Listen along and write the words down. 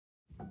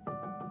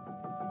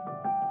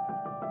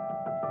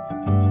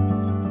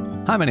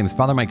Hi, my name is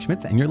Father Mike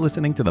Schmitz, and you're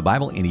listening to the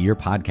Bible in a Year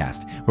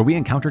podcast, where we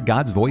encounter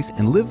God's voice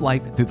and live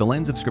life through the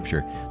lens of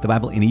Scripture. The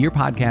Bible in a Year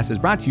podcast is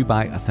brought to you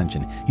by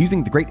Ascension.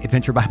 Using the Great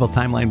Adventure Bible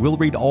timeline, we'll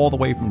read all the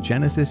way from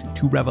Genesis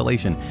to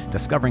Revelation,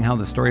 discovering how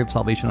the story of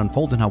salvation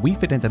unfolds and how we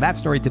fit into that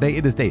story today.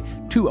 It is day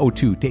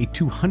 202, day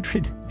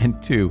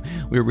 202.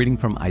 We're reading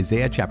from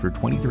Isaiah chapter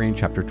 23 and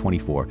chapter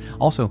 24.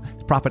 Also,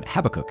 the prophet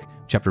Habakkuk,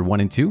 chapter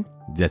 1 and 2.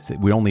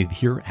 We only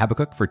hear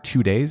Habakkuk for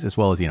 2 days, as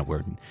well as,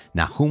 we're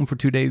Nahum for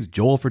 2 days,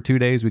 Joel for 2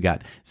 days. We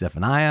got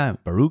Zephaniah,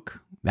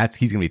 Baruch.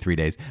 He's going to be 3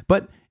 days.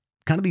 But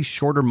kind of these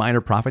shorter minor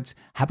prophets,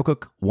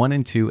 Habakkuk 1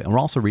 and 2. And we're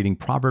also reading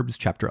Proverbs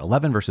chapter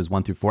 11, verses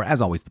 1 through 4.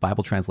 As always, the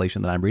Bible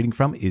translation that I'm reading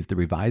from is the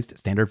Revised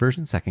Standard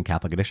Version, Second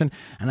Catholic Edition.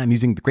 And I'm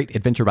using the Great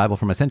Adventure Bible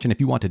from Ascension.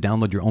 If you want to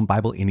download your own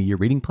Bible in a Year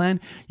reading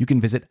plan, you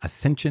can visit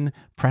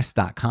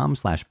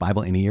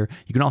ascensionpress.com/Bible in a Year.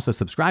 You can also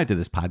subscribe to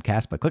this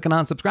podcast by clicking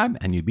on subscribe,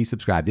 and you'd be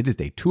subscribed. It is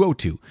day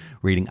 202,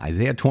 reading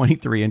Isaiah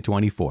 23 and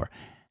 24.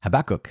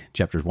 Habakkuk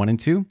chapters 1 and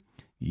 2.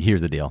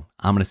 Here's the deal.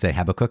 I'm going to say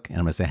Habakkuk and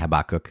I'm going to say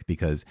Habakkuk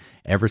because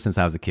ever since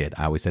I was a kid,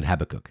 I always said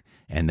Habakkuk.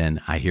 And then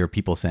I hear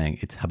people saying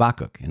it's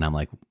Habakkuk. And I'm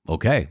like,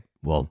 okay,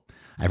 well,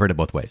 I've heard it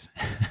both ways.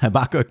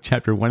 Habakkuk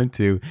chapter 1 and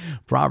 2,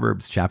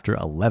 Proverbs chapter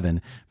 11,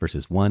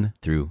 verses 1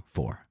 through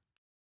 4.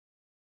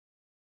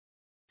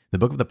 The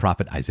book of the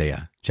prophet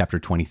Isaiah, chapter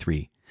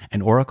 23,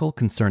 an oracle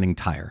concerning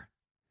Tyre.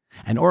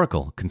 An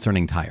oracle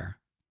concerning Tyre.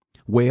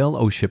 Wail,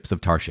 O ships of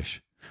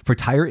Tarshish, for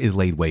Tyre is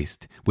laid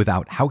waste,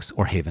 without house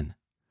or haven.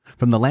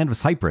 From the land of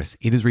Cyprus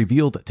it is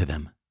revealed to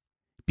them.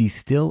 Be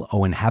still,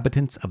 O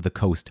inhabitants of the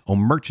coast, O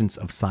merchants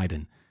of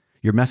Sidon.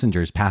 Your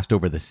messengers passed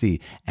over the sea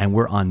and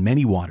were on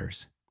many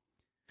waters.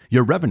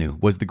 Your revenue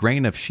was the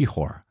grain of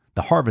Shihor,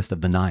 the harvest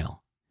of the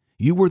Nile.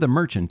 You were the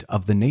merchant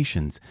of the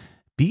nations.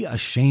 Be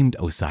ashamed,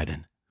 O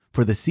Sidon,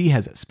 for the sea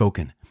has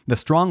spoken, the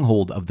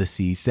stronghold of the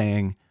sea,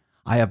 saying,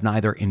 I have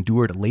neither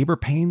endured labor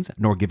pains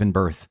nor given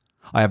birth.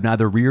 I have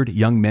neither reared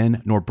young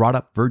men nor brought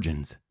up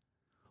virgins.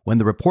 When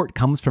the report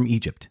comes from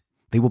Egypt,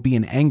 they will be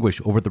in anguish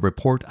over the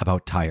report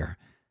about Tyre.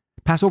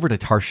 Pass over to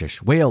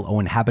Tarshish, wail, O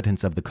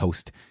inhabitants of the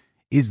coast.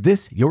 Is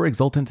this your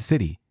exultant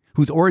city,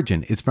 whose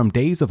origin is from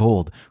days of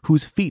old,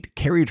 whose feet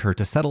carried her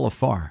to settle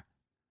afar?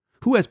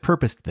 Who has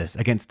purposed this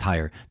against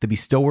Tyre, the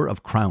bestower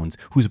of crowns,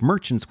 whose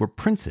merchants were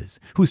princes,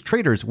 whose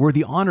traders were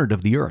the honored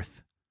of the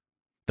earth?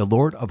 The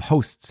Lord of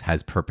hosts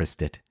has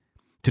purposed it,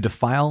 to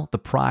defile the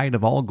pride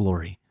of all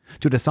glory,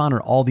 to dishonor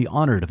all the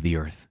honored of the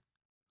earth.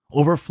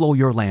 Overflow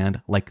your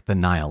land like the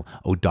Nile,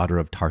 O daughter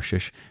of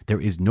Tarshish.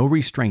 There is no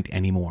restraint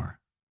anymore.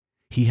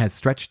 He has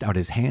stretched out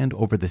his hand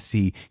over the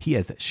sea. He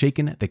has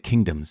shaken the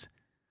kingdoms.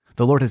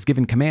 The Lord has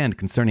given command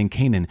concerning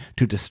Canaan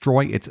to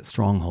destroy its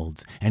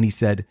strongholds. And he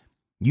said,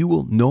 You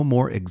will no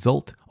more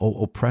exult,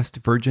 O oppressed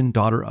virgin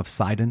daughter of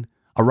Sidon.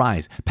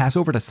 Arise, pass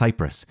over to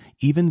Cyprus.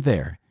 Even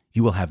there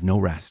you will have no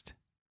rest.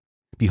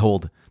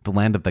 Behold, the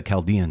land of the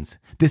Chaldeans.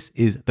 This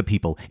is the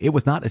people. It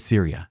was not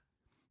Assyria.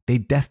 They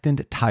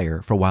destined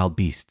Tyre for wild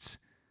beasts.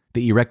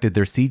 They erected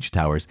their siege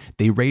towers.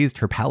 They raised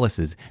her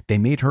palaces. They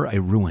made her a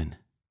ruin.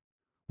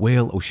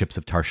 Wail, O ships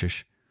of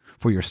Tarshish,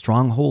 for your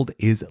stronghold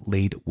is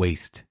laid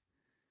waste.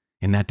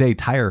 In that day,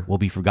 Tyre will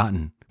be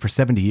forgotten for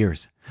 70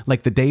 years,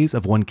 like the days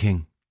of one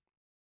king.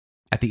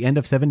 At the end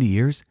of 70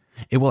 years,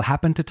 it will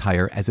happen to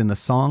Tyre as in the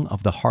song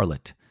of the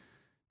harlot.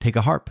 Take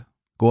a harp,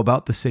 go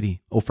about the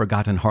city, O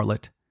forgotten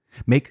harlot.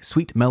 Make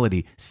sweet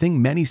melody,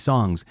 sing many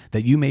songs,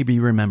 that you may be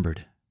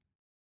remembered.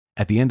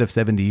 At the end of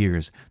 70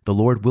 years, the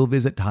Lord will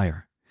visit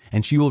Tyre,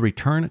 and she will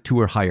return to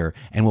her hire,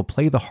 and will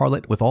play the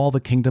harlot with all the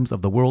kingdoms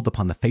of the world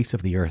upon the face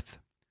of the earth.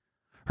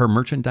 Her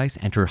merchandise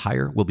and her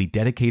hire will be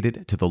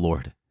dedicated to the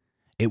Lord.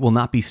 It will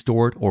not be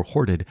stored or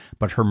hoarded,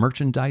 but her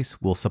merchandise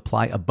will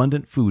supply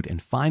abundant food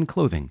and fine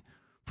clothing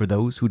for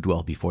those who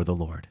dwell before the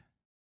Lord.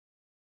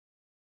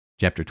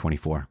 Chapter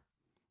 24.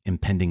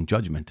 Impending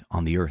judgment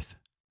on the earth.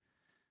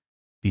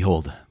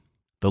 Behold,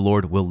 the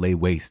Lord will lay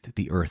waste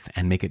the earth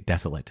and make it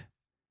desolate.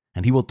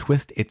 And he will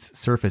twist its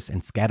surface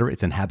and scatter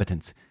its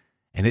inhabitants.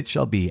 And it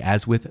shall be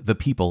as with the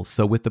people,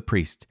 so with the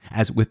priest,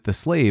 as with the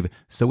slave,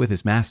 so with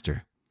his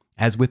master,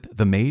 as with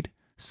the maid,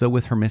 so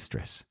with her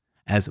mistress,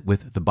 as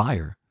with the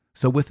buyer,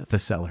 so with the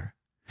seller,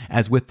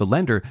 as with the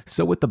lender,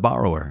 so with the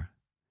borrower,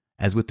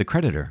 as with the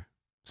creditor,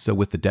 so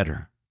with the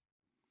debtor.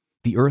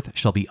 The earth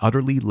shall be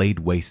utterly laid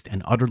waste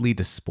and utterly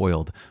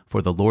despoiled,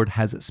 for the Lord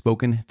has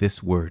spoken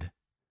this word.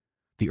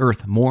 The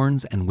earth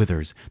mourns and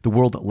withers, the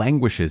world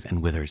languishes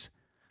and withers.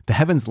 The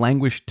heavens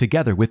languish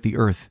together with the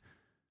earth.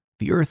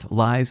 The earth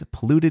lies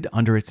polluted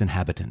under its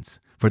inhabitants,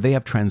 for they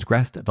have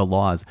transgressed the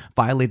laws,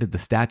 violated the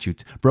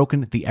statutes,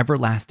 broken the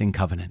everlasting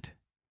covenant.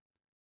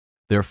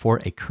 Therefore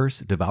a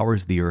curse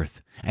devours the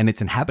earth, and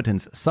its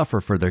inhabitants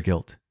suffer for their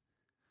guilt.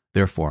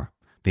 Therefore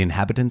the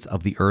inhabitants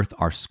of the earth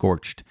are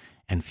scorched,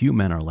 and few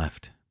men are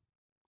left.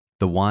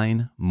 The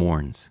wine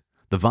mourns,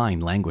 the vine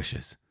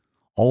languishes,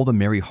 all the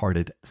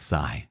merry-hearted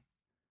sigh.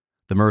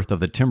 The mirth of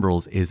the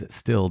timbrels is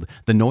stilled,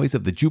 the noise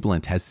of the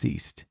jubilant has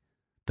ceased.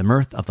 The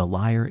mirth of the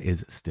lyre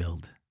is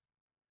stilled.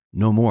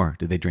 No more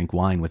do they drink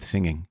wine with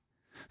singing.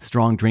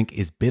 Strong drink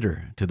is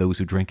bitter to those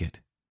who drink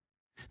it.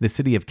 The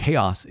city of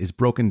chaos is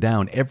broken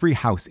down. Every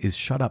house is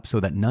shut up so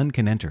that none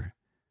can enter.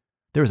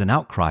 There is an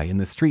outcry in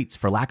the streets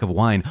for lack of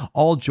wine.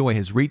 All joy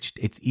has reached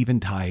its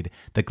eventide.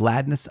 The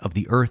gladness of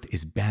the earth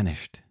is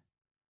banished.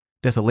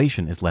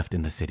 Desolation is left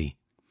in the city.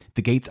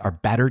 The gates are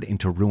battered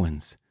into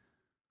ruins.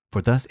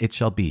 For thus it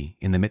shall be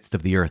in the midst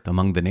of the earth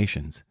among the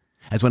nations,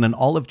 as when an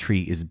olive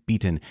tree is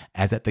beaten,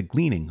 as at the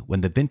gleaning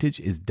when the vintage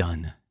is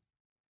done.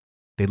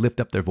 They lift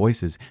up their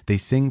voices. They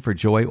sing for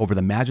joy over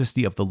the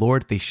majesty of the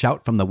Lord. They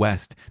shout from the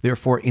west.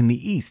 Therefore, in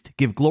the east,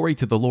 give glory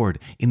to the Lord.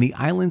 In the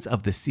islands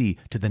of the sea,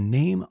 to the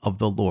name of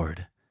the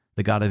Lord,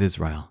 the God of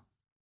Israel.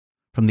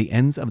 From the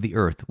ends of the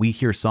earth, we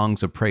hear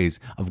songs of praise,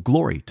 of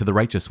glory to the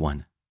righteous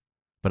one.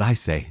 But I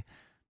say,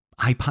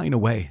 I pine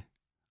away.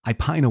 I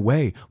pine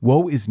away.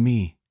 Woe is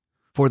me.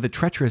 For the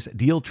treacherous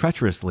deal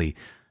treacherously.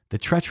 The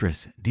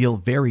treacherous deal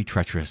very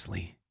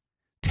treacherously.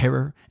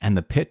 Terror and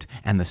the pit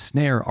and the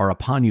snare are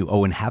upon you,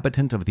 O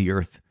inhabitant of the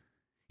earth.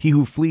 He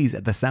who flees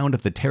at the sound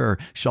of the terror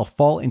shall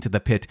fall into the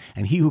pit,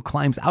 and he who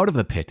climbs out of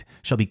the pit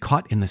shall be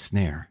caught in the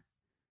snare.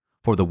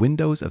 For the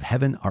windows of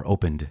heaven are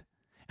opened,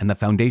 and the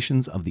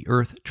foundations of the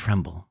earth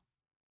tremble.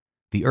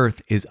 The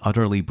earth is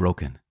utterly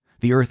broken.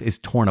 The earth is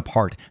torn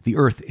apart. The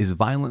earth is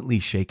violently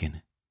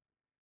shaken.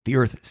 The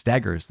earth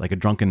staggers like a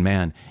drunken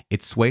man.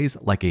 It sways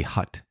like a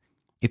hut.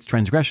 Its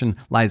transgression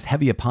lies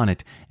heavy upon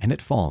it, and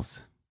it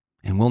falls,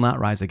 and will not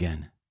rise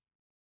again.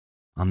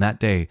 On that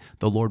day,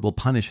 the Lord will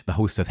punish the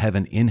host of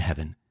heaven in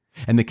heaven,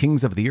 and the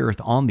kings of the earth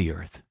on the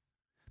earth.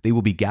 They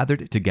will be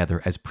gathered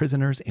together as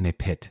prisoners in a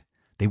pit.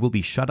 They will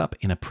be shut up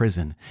in a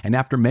prison, and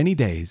after many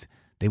days,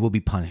 they will be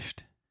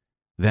punished.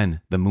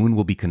 Then the moon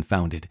will be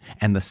confounded,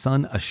 and the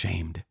sun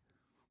ashamed.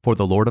 For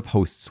the Lord of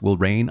hosts will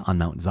reign on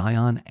Mount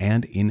Zion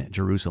and in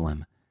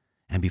Jerusalem,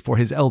 and before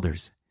his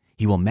elders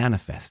he will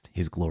manifest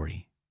his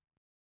glory.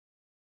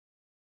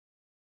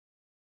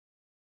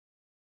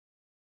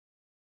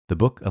 The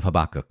Book of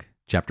Habakkuk,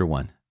 chapter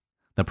 1,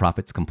 the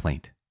prophet's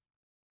complaint.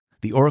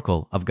 The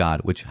oracle of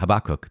God which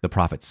Habakkuk the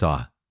prophet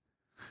saw.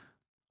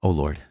 O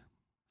Lord,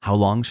 how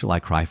long shall I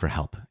cry for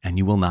help, and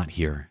you will not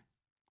hear?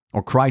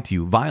 Or cry to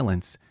you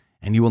violence,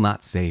 and you will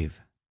not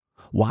save?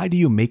 Why do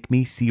you make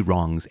me see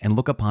wrongs and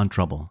look upon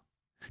trouble?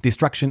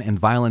 Destruction and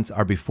violence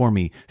are before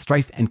me,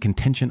 strife and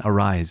contention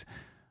arise.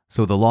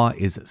 So the law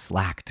is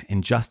slacked,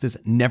 and justice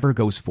never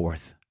goes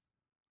forth.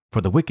 For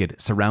the wicked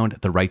surround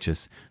the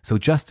righteous, so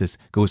justice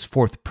goes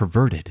forth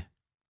perverted.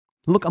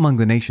 Look among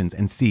the nations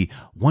and see,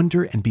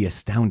 wonder and be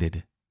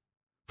astounded.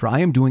 For I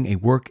am doing a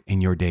work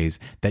in your days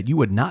that you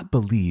would not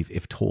believe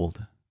if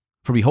told.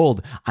 For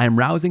behold, I am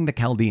rousing the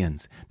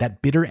Chaldeans,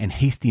 that bitter and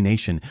hasty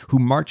nation, who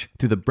march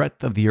through the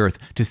breadth of the earth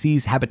to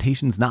seize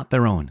habitations not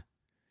their own.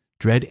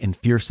 Dread and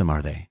fearsome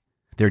are they.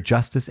 Their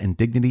justice and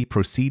dignity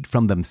proceed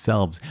from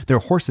themselves. Their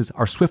horses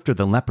are swifter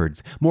than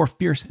leopards, more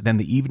fierce than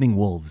the evening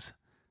wolves.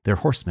 Their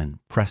horsemen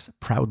press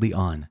proudly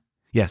on.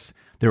 Yes,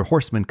 their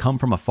horsemen come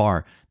from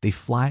afar. They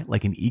fly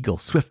like an eagle,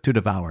 swift to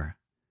devour.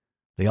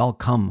 They all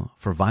come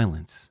for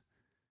violence.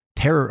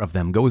 Terror of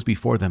them goes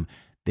before them.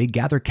 They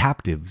gather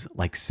captives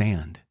like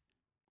sand.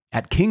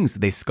 At kings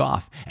they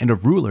scoff, and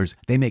of rulers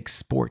they make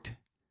sport.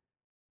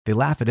 They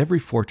laugh at every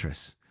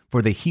fortress,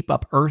 for they heap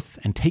up earth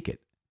and take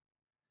it.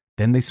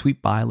 Then they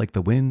sweep by like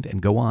the wind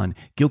and go on,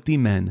 guilty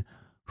men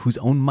whose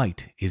own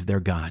might is their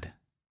God.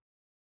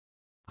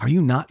 Are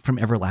you not from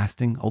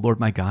everlasting, O Lord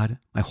my God,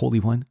 my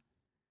Holy One?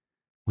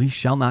 We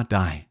shall not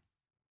die.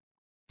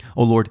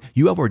 O Lord,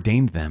 you have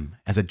ordained them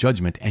as a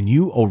judgment, and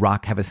you, O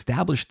Rock, have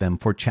established them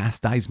for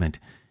chastisement.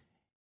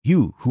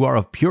 You, who are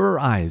of purer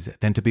eyes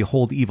than to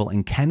behold evil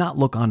and cannot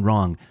look on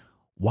wrong,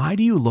 why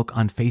do you look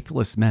on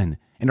faithless men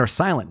and are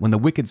silent when the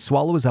wicked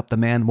swallows up the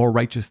man more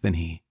righteous than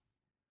he?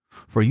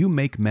 For you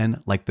make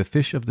men like the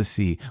fish of the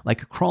sea,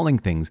 like crawling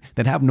things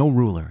that have no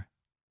ruler.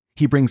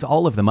 He brings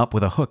all of them up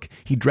with a hook.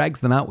 He drags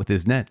them out with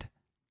his net.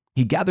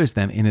 He gathers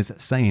them in his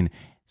seine,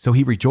 so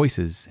he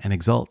rejoices and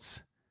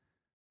exults.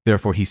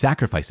 Therefore he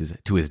sacrifices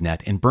to his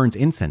net and burns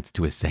incense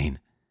to his seine.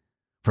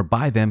 For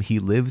by them he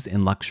lives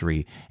in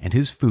luxury, and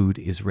his food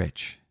is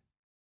rich.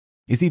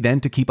 Is he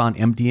then to keep on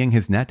emptying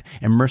his net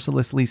and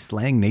mercilessly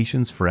slaying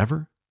nations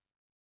forever?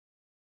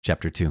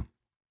 Chapter 2.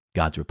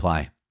 God's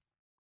reply.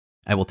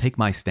 I will take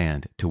my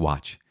stand to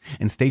watch,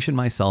 and station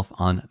myself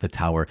on the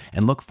tower,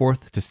 and look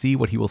forth to see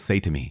what he will say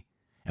to me,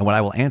 and what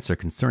I will answer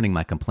concerning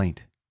my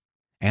complaint.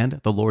 And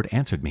the Lord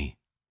answered me.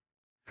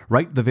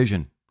 Write the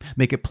vision,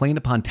 make it plain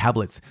upon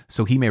tablets,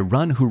 so he may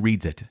run who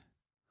reads it.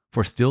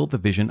 For still the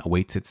vision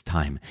awaits its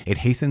time. It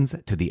hastens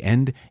to the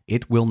end,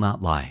 it will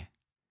not lie.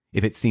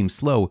 If it seems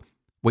slow,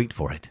 wait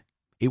for it.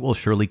 It will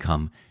surely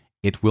come,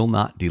 it will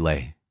not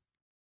delay.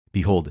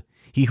 Behold,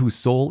 he whose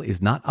soul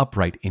is not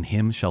upright in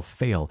him shall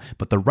fail,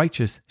 but the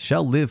righteous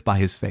shall live by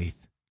his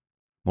faith.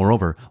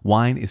 Moreover,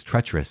 wine is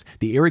treacherous,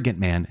 the arrogant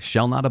man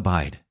shall not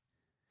abide.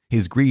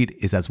 His greed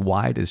is as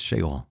wide as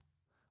Sheol.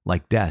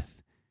 Like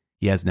death,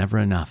 he has never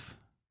enough.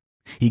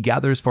 He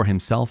gathers for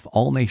himself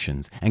all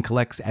nations, and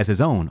collects as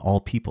his own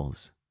all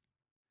peoples.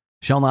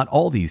 Shall not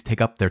all these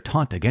take up their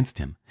taunt against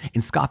him,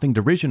 in scoffing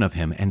derision of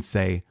him, and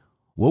say,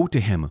 Woe to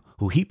him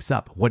who heaps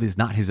up what is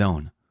not his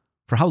own.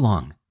 For how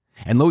long?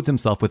 And loads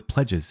himself with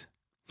pledges.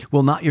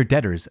 Will not your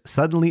debtors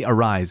suddenly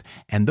arise,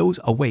 and those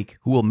awake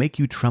who will make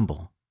you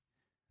tremble?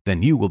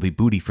 Then you will be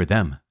booty for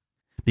them,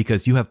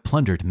 because you have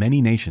plundered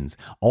many nations.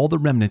 All the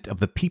remnant of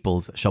the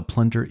peoples shall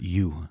plunder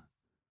you.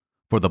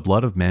 For the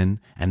blood of men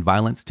and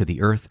violence to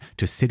the earth,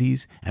 to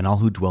cities and all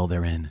who dwell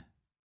therein.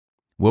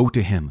 Woe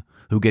to him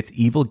who gets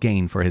evil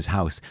gain for his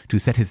house, to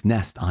set his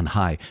nest on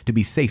high, to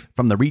be safe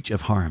from the reach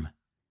of harm.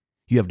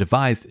 You have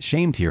devised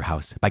shame to your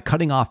house. By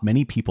cutting off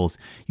many peoples,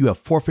 you have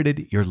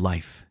forfeited your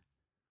life.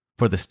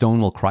 For the stone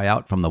will cry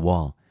out from the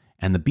wall,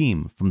 and the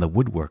beam from the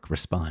woodwork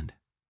respond.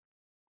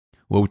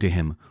 Woe to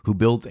him who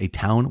builds a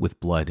town with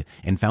blood,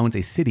 and founds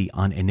a city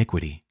on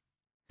iniquity.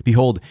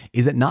 Behold,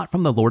 is it not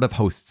from the Lord of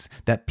hosts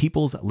that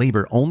peoples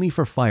labor only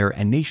for fire,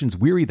 and nations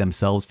weary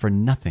themselves for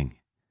nothing?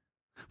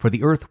 For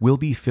the earth will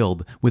be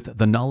filled with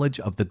the knowledge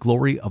of the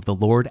glory of the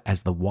Lord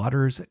as the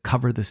waters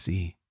cover the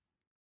sea.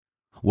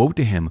 Woe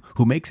to him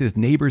who makes his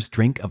neighbors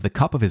drink of the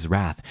cup of his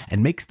wrath,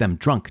 and makes them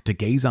drunk to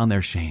gaze on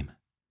their shame.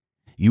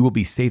 You will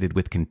be sated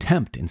with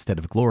contempt instead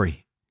of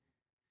glory.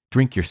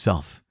 Drink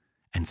yourself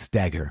and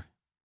stagger.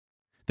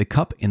 The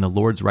cup in the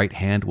Lord's right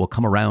hand will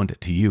come around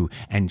to you,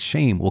 and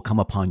shame will come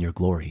upon your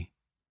glory.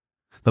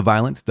 The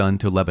violence done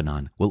to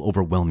Lebanon will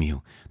overwhelm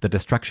you. The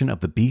destruction of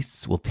the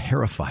beasts will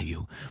terrify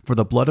you. For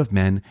the blood of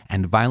men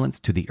and violence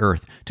to the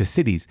earth, to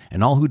cities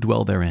and all who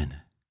dwell therein.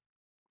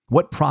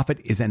 What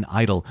profit is an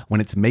idol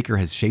when its maker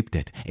has shaped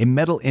it, a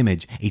metal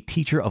image, a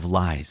teacher of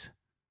lies?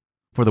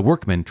 For the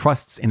workman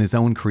trusts in his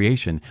own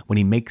creation when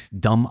he makes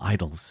dumb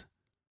idols.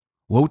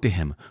 Woe to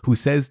him who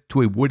says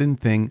to a wooden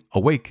thing,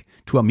 awake,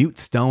 to a mute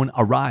stone,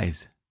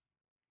 arise.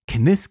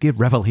 Can this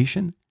give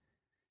revelation?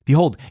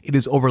 Behold, it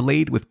is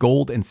overlaid with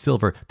gold and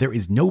silver. There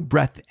is no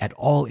breath at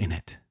all in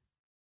it.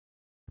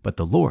 But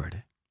the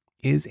Lord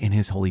is in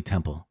his holy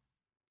temple.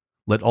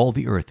 Let all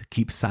the earth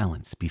keep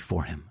silence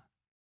before him.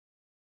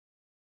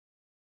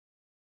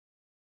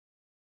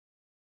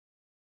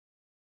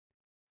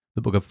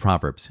 The Book of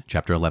Proverbs,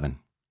 chapter 11.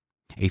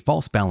 A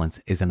false balance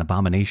is an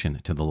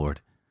abomination to the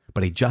Lord,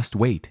 but a just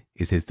weight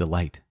is his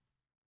delight.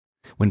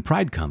 When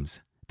pride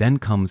comes, then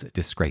comes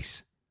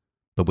disgrace,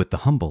 but with the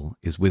humble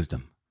is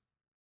wisdom.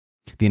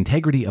 The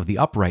integrity of the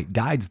upright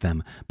guides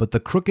them, but the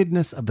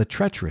crookedness of the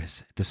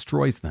treacherous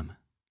destroys them.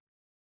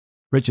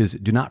 Riches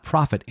do not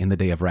profit in the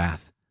day of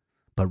wrath,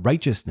 but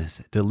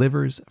righteousness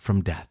delivers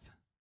from death.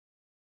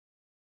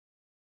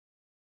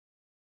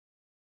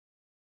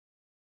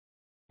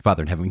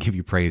 Father in heaven, we give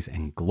you praise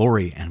and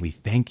glory, and we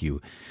thank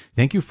you.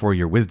 Thank you for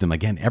your wisdom.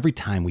 Again, every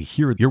time we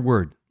hear your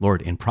word,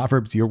 Lord, in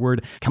Proverbs, your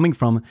word coming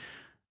from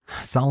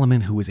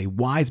Solomon, who is a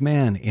wise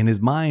man in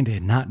his mind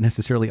and not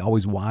necessarily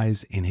always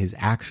wise in his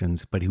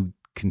actions, but who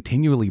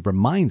continually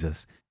reminds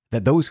us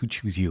that those who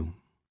choose you,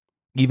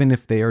 even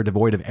if they are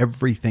devoid of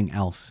everything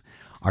else,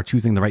 are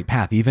choosing the right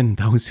path. Even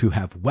those who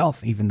have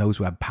wealth, even those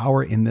who have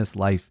power in this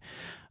life,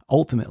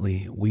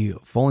 ultimately we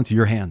fall into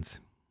your hands.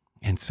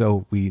 And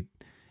so we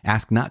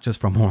ask not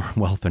just for more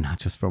wealth or not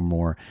just for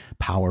more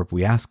power.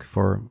 We ask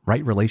for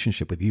right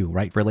relationship with you,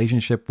 right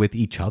relationship with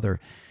each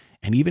other.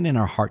 And even in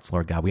our hearts,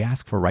 Lord God, we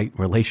ask for right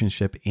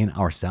relationship in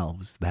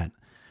ourselves, that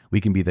we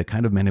can be the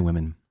kind of men and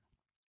women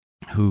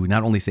who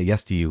not only say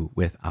yes to you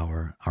with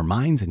our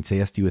minds and say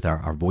yes to you with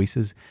our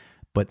voices,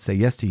 but say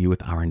yes to you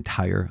with our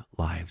entire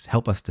lives.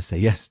 Help us to say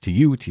yes to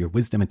you, to your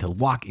wisdom, and to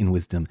walk in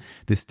wisdom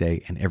this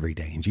day and every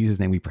day. In Jesus'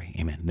 name we pray.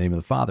 Amen. In the name of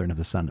the Father, and of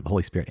the Son, and of the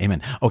Holy Spirit.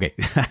 Amen. Okay,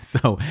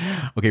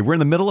 we're in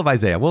the middle of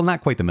Isaiah. Well,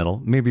 not quite the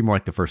middle, maybe more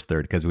like the first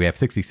third, because we have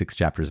 66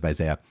 chapters of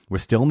Isaiah. We're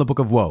still in the book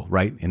of woe,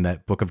 right? In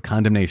that book of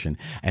condemnation.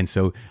 And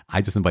so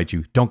I just invite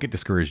you, don't get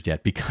discouraged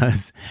yet,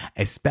 because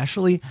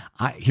especially,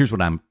 here's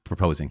what I'm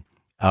proposing.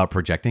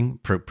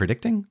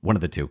 Predicting, one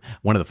of the two,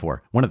 one of the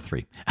four, one of the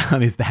three,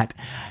 is that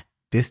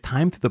this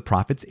time through the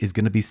prophets is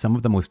going to be some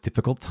of the most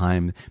difficult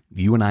time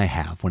you and I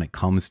have when it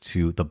comes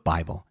to the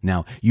Bible.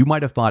 Now, you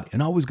might have thought, it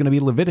was going to be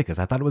Leviticus.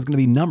 I thought it was going to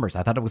be Numbers.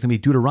 I thought it was going to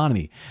be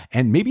Deuteronomy.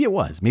 And maybe it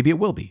was. Maybe it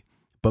will be.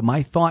 But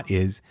my thought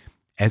is,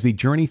 as we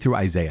journey through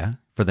Isaiah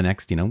for the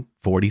next,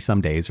 40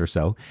 some days or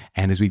so,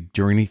 and as we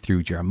journey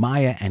through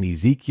Jeremiah and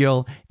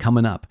Ezekiel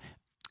coming up,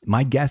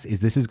 my guess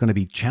is this is going to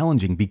be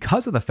challenging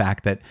because of the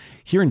fact that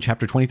here in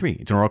chapter 23,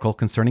 it's an oracle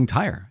concerning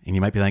Tyre. And you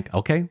might be like,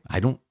 okay,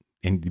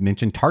 and you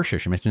mentioned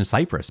Tarshish, you mentioned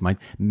Cyprus, you might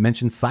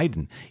mention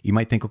Sidon. You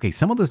might think, okay,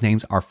 some of those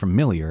names are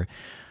familiar,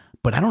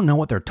 but I don't know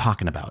what they're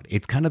talking about.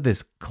 It's kind of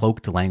this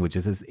cloaked language.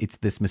 It's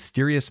this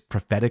mysterious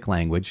prophetic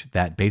language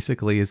that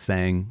basically is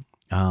saying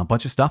a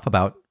bunch of stuff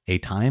about a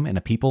time and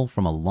a people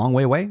from a long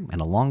way away and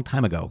a long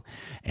time ago.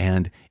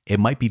 And it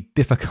might be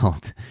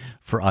difficult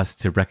for us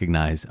to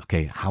recognize,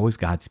 okay, how is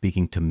God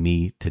speaking to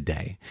me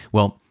today?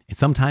 Well,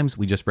 sometimes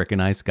we just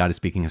recognize God is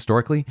speaking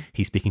historically.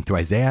 He's speaking through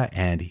Isaiah,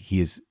 and he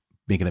is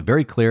making it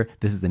very clear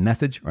this is a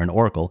message or an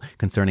oracle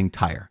concerning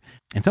Tyre.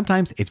 And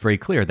sometimes it's very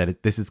clear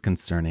that this is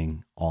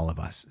concerning all of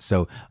us.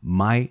 So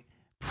my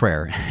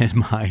prayer and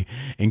my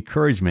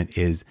encouragement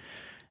is,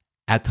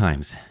 at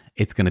times,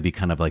 it's going to be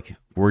kind of like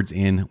words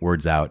in,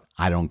 words out.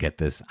 I don't get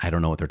this. I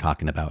don't know what they're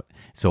talking about.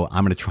 So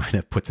I'm going to try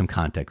to put some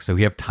context. So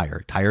we have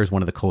Tyre. Tyre is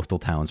one of the coastal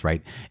towns,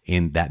 right,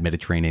 in that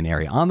Mediterranean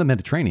area on the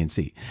Mediterranean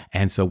Sea.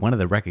 And so one of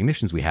the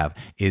recognitions we have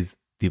is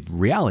the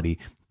reality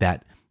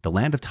that the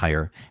land of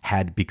Tyre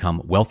had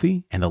become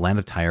wealthy, and the land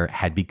of Tyre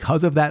had,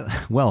 because of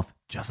that wealth,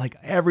 just like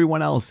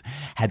everyone else,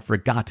 had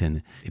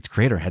forgotten its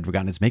creator, had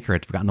forgotten its maker,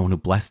 had forgotten the one who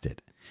blessed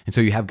it. And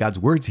so you have God's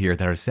words here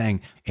that are saying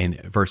in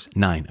verse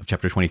 9 of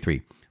chapter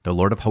 23, the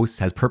Lord of hosts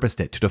has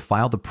purposed it to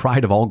defile the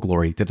pride of all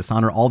glory, to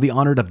dishonor all the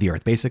honored of the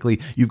earth.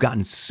 Basically, you've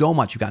gotten so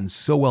much, you've gotten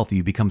so wealthy,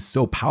 you've become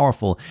so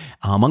powerful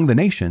among the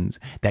nations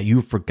that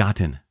you've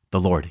forgotten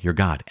the Lord, your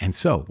God. And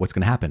so what's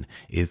going to happen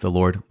is the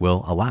Lord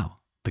will allow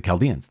the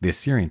Chaldeans, the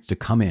Assyrians, to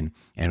come in.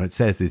 And what it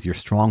says is your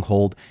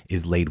stronghold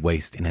is laid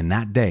waste. And in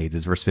that day, this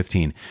is verse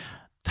 15,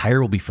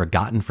 Tyre will be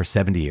forgotten for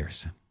 70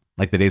 years,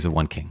 like the days of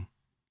one king.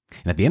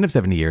 And at the end of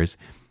 70 years,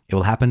 it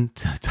will happen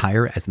to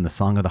Tyre as in the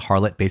song of the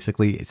harlot.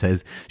 Basically, it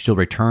says she'll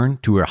return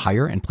to her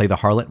hire and play the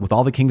harlot with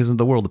all the kingdoms of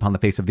the world upon the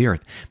face of the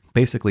earth.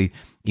 Basically,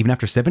 even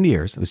after 70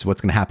 years, this is what's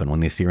going to happen when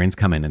the Assyrians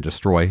come in and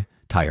destroy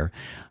Tyre.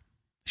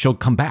 She'll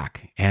come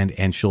back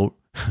and she'll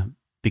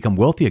become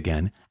wealthy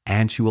again,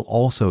 and she will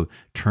also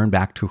turn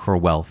back to her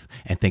wealth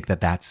and think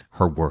that that's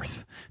her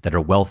worth, that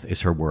her wealth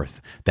is her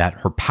worth, that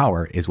her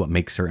power is what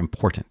makes her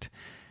important.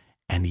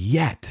 And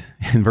yet,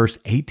 in verse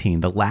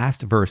 18, the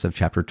last verse of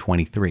chapter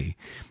 23,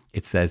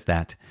 it says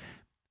that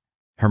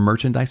her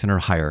merchandise and her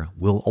hire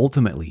will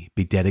ultimately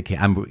be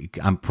dedicated.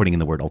 I'm putting in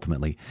the word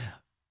ultimately,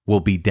 will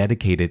be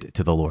dedicated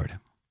to the Lord,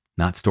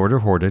 not stored or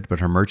hoarded,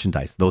 but her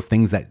merchandise, those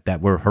things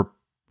that were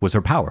was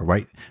her power,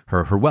 right?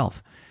 Her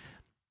wealth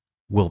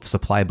will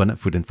supply abundant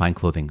food and fine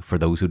clothing for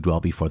those who dwell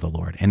before the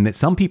Lord. And that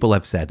some people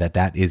have said that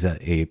that is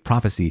a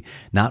prophecy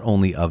not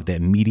only of the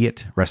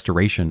immediate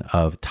restoration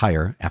of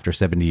Tyre after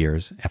 70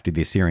 years, after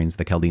the Assyrians,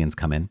 the Chaldeans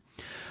come in,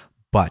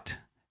 but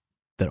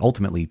that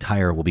ultimately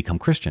Tyre will become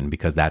Christian,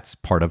 because that's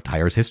part of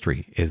Tyre's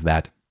history, is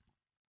that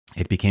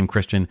it became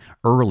Christian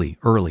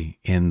early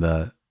in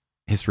the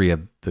history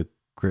of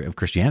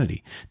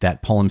Christianity,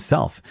 that Paul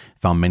himself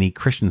found many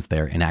Christians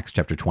there in Acts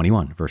chapter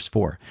 21, verse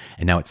 4.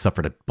 And now it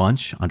suffered a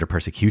bunch under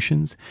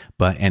persecutions,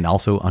 and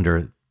also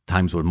under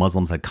times when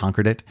Muslims had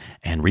conquered it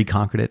and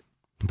reconquered it.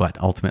 But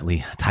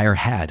ultimately, Tyre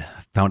had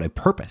found a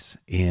purpose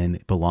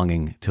in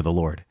belonging to the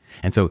Lord.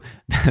 And so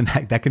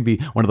that can be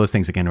one of those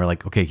things, again, we're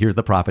like, okay, here's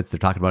the prophets. They're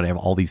talking about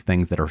all these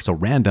things that are so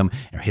random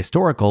or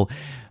historical.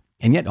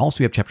 And yet also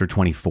we have chapter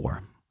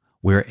 24,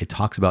 where it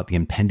talks about the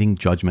impending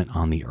judgment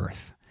on the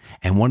earth.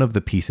 And one of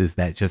the pieces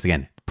that just,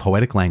 again,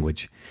 poetic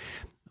language,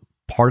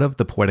 part of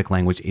the poetic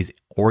language is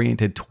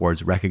oriented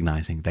towards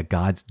recognizing that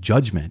God's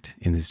judgment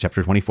in this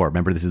chapter 24,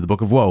 remember, this is the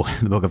book of woe,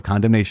 the book of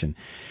condemnation.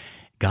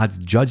 God's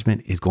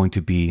judgment is going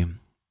to be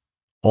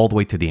all the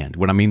way to the end.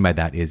 What I mean by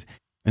that is,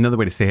 another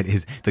way to say it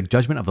is the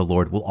judgment of the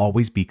Lord will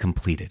always be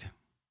completed.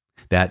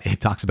 That it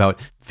talks about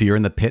fear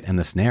and the pit and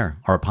the snare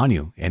are upon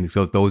you. And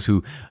so those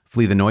who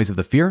flee the noise of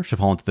the fear shall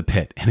fall into the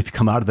pit. And if you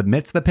come out of the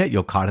midst of the pit,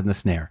 you'll caught in the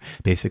snare.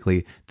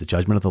 Basically, the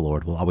judgment of the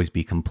Lord will always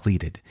be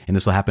completed. And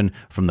this will happen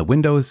from the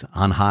windows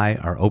on high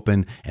are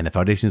open and the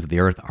foundations of the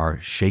earth are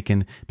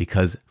shaken,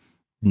 because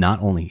not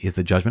only is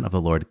the judgment of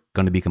the Lord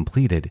going to be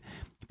completed,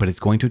 but it's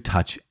going to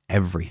touch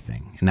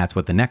everything. And that's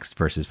what the next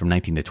verses from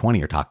 19 to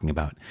 20 are talking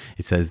about.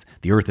 It says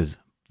the earth is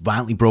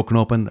violently broken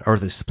open, the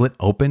earth is split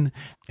open,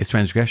 its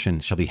transgression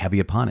shall be heavy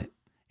upon it.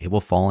 It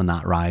will fall and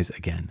not rise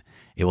again.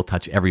 It will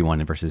touch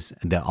everyone in verses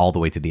all the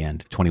way to the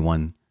end.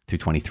 21 through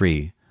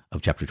 23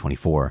 of chapter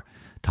 24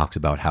 talks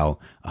about how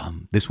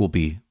this will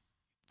be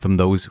from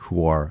those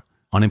who are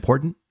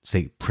unimportant,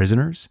 say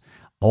prisoners,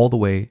 all the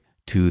way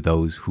to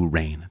those who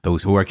reign,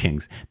 those who are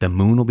kings. The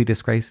moon will be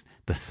disgraced,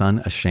 the sun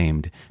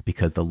ashamed,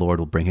 because the Lord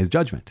will bring his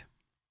judgment.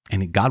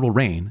 And God will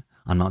reign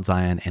on Mount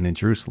Zion and in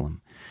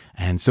Jerusalem.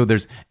 And so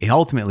there's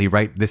ultimately,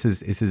 right, this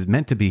is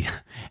meant to be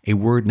a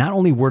word, not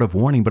only a word of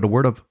warning, but a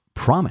word of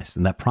promise.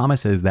 And that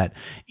promise is that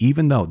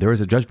even though there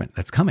is a judgment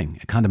that's coming,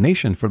 a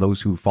condemnation for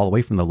those who fall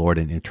away from the Lord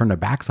and turn their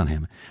backs on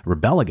him,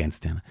 rebel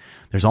against him,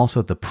 there's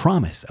also the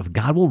promise of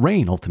God will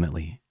reign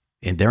ultimately.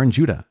 And there in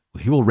Judah,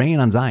 he will reign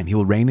on Zion. He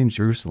will reign in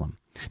Jerusalem.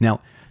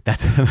 Now,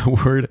 that's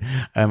the word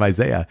of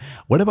Isaiah.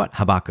 What about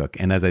Habakkuk?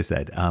 And as I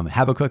said,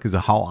 Habakkuk is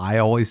how I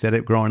always said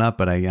it growing up,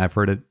 but I've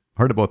heard it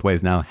both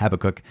ways now,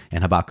 Habakkuk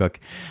and Habakkuk.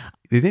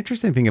 The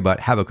interesting thing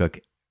about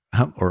Habakkuk,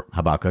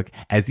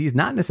 as he's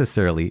not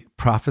necessarily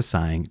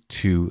prophesying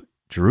to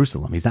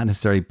Jerusalem. He's not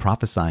necessarily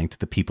prophesying to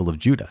the people of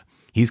Judah.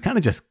 He's kind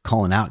of just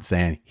calling out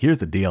saying, here's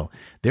the deal.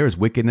 There is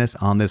wickedness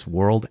on this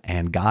world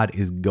and God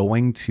is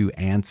going to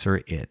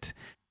answer it.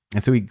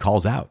 And so he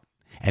calls out.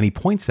 And he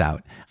points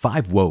out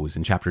 5 woes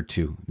in chapter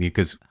 2,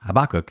 because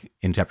Habakkuk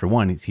in chapter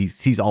 1, he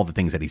sees all the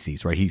things that he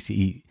sees, right?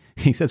 He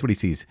says what he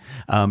sees,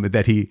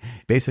 that he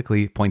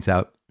basically points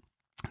out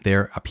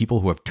there are people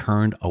who have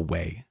turned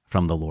away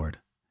from the Lord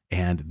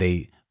and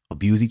they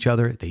abuse each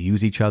other, they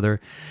use each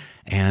other,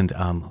 and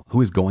who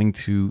is going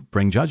to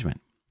bring judgment.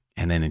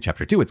 And then in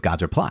chapter 2, it's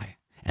God's reply.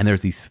 And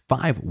there's these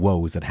 5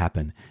 woes that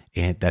happen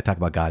and that talk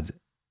about God's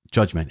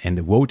judgment, and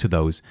woe to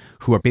those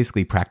who are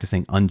basically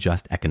practicing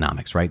unjust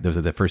economics, right? Those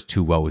are the first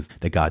two woes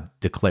that God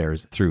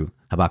declares through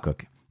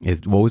Habakkuk.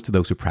 Is woes to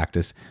those who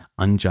practice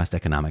unjust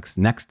economics.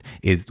 Next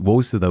is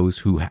woes to those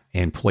who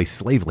employ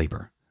slave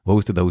labor.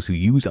 Woes to those who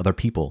use other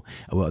people.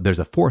 There's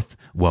a fourth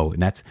woe,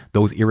 and that's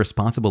those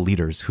irresponsible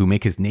leaders who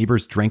make his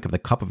neighbors drink of the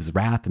cup of his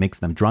wrath, makes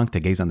them drunk to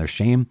gaze on their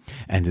shame,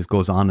 and this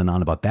goes on and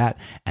on about that.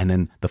 And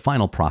then the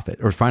final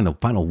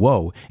final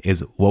woe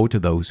is woe to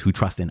those who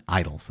trust in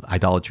idols,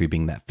 idolatry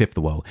being that fifth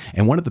woe.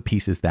 And one of the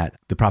pieces that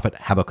the prophet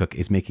Habakkuk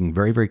is making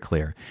very, very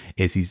clear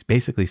is he's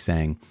basically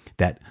saying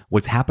that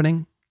what's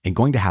happening and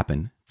going to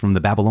happen from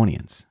the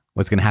Babylonians,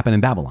 what's going to happen in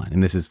Babylon,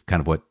 and this is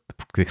kind of what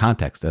the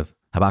context of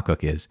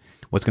Habakkuk is,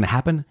 what's going to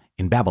happen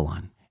in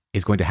Babylon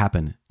is going to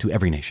happen to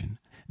every nation.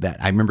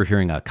 That I remember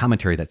hearing a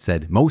commentary that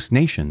said most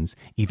nations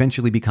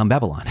eventually become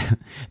Babylon.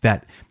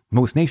 That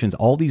most nations,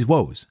 all these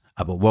woes,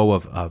 a woe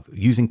of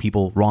using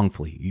people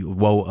wrongfully,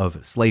 woe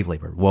of slave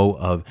labor, woe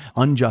of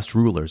unjust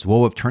rulers,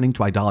 woe of turning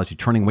to idolatry,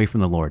 turning away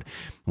from the Lord.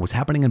 What's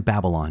happening in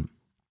Babylon,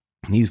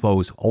 these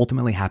woes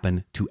ultimately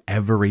happen to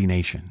every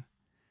nation.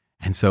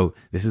 And so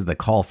this is the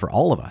call for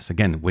all of us.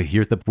 Again,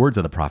 here's the words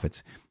of the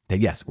prophets that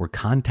yes, we're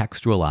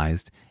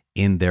contextualized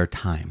in their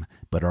time,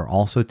 but are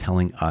also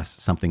telling us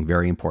something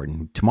very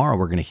important. Tomorrow,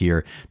 we're going to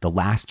hear the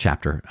last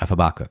chapter of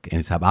Habakkuk, and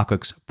it's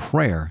Habakkuk's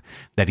prayer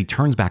that he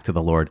turns back to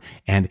the Lord.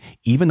 And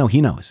even though he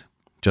knows,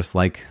 just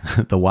like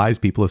the wise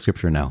people of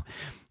Scripture know,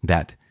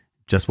 that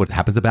just what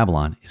happens to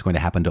Babylon is going to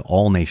happen to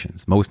all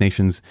nations. Most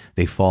nations,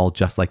 they fall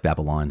just like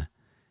Babylon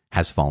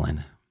has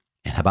fallen.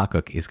 And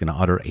Habakkuk is going to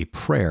utter a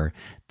prayer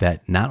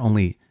that not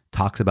only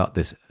talks about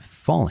this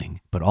falling,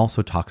 but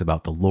also talks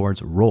about the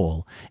Lord's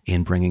role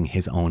in bringing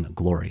his own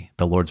glory.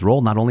 The Lord's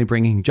role, not only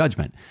bringing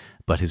judgment,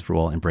 but his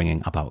role in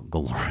bringing about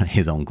glory,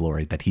 his own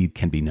glory, that he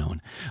can be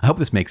known. I hope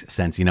this makes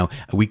sense. You know,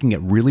 we can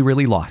get really,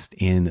 really lost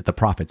in the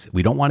prophets.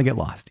 We don't want to get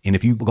lost. And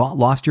if you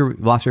lost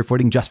your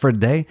footing just for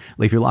today,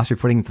 if you lost your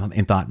footing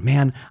and thought,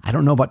 man, I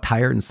don't know about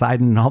Tyre and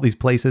Sidon and all these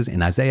places,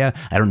 and Isaiah,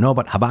 I don't know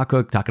about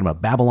Habakkuk, talking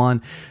about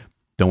Babylon,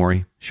 don't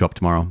worry, show up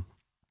tomorrow.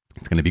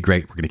 It's going to be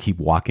great. We're going to keep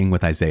walking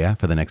with Isaiah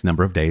for the next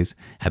number of days,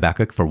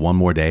 Habakkuk for one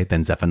more day,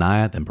 then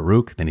Zephaniah, then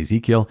Baruch, then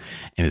Ezekiel,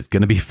 and it's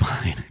going to be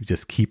fine.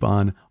 Just keep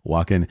on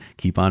walking,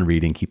 keep on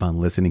reading, keep on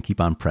listening,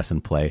 keep on press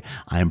and play.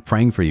 I am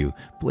praying for you.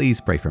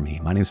 Please pray for me.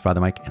 My name is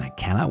Father Mike, and I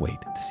cannot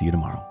wait to see you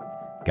tomorrow.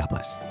 God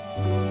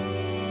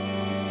bless.